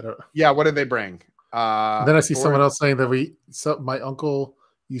bring? I don't. Yeah, what did they bring? Then I see someone else saying that my uncle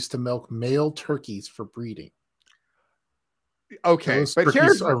used to milk male turkeys for breeding. Okay, those but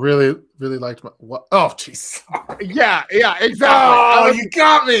here's I really liked what. Oh, jeez. Yeah, exactly. Oh, you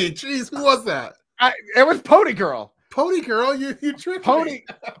got me. Jeez, who was that? It was Pony Girl. Pony Girl, you tricked me.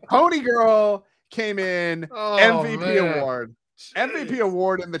 Pony Girl came in. MVP man. award. Jeez. MVP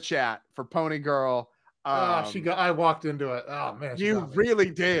award in the chat for Pony Girl. I walked into it. Oh man, you really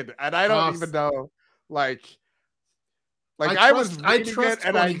did, and I don't even know. I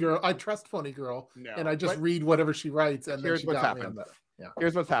trust Pony Girl, and I just read whatever she writes. And here's what's happened.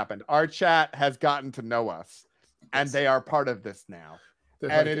 Here's what's happened. Our chat has gotten to know us, and they are part of this now.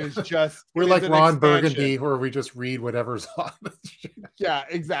 And it is just we're like Ron Burgundy, where we just read whatever's on. Yeah,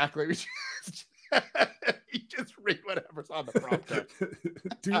 exactly. You just read whatever's on the prompter.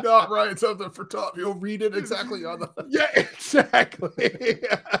 Do not write something for top. You'll read it exactly on the. Yeah, exactly.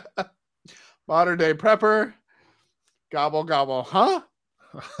 Modern day prepper. Gobble gobble, huh?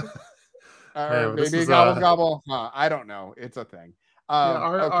 Or maybe gobble gobble. I don't know. It's a thing.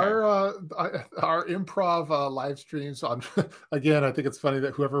 Yeah, Okay. our improv live streams on again. I think it's funny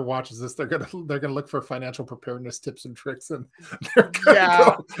that whoever watches this, they're gonna look for financial preparedness tips and tricks, and they're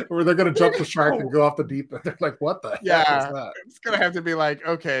gonna jump the shark and go off the deep end. They're like, what the heck is that? It's gonna have to be like,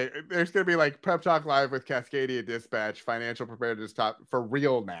 okay, there's gonna be like Prep Talk Live with Cascadia Dispatch, financial preparedness top for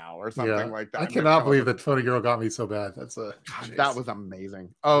real now, or something like that. I cannot believe that Phony Girl got me so bad. That was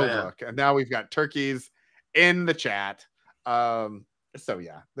amazing. Oh, man. Look, and now we've got turkeys in the chat. So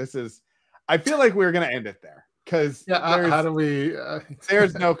yeah, this is. I feel like we're gonna end it there because how do we?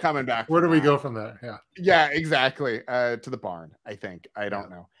 There's no coming back. Where do we go from there? Yeah, exactly. To the barn. I think. I don't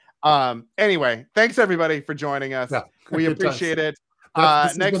know. Anyway, thanks everybody for joining us. We appreciate it. This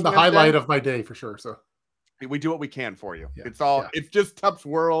has been the highlight of my day for sure. So we do what we can for you. It's just Tup's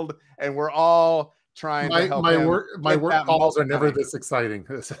world, and we're all trying to help. My work calls are never this exciting.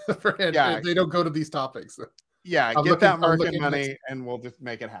 And they don't go to these topics. Yeah, get that market money, and we'll just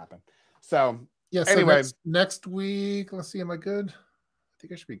make it happen. So anyway, next week, let's see. Am I good? I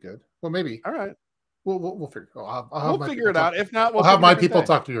think I should be good. Well, maybe. All right. We'll figure. We'll figure it out. If not, we'll have my people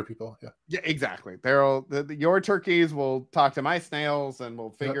talk to your people. Yeah, exactly. Your turkeys will talk to my snails, and we'll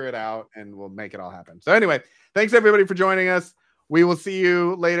figure it out, and we'll make it all happen. So anyway, thanks everybody for joining us. We will see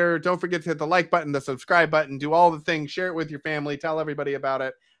you later. Don't forget to hit the like button, the subscribe button, do all the things, share it with your family, tell everybody about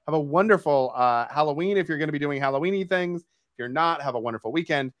it. Have a wonderful Halloween if you're going to be doing Halloween-y things. If you're not, have a wonderful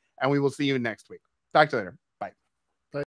weekend, and we will see you next week. Talk to you later.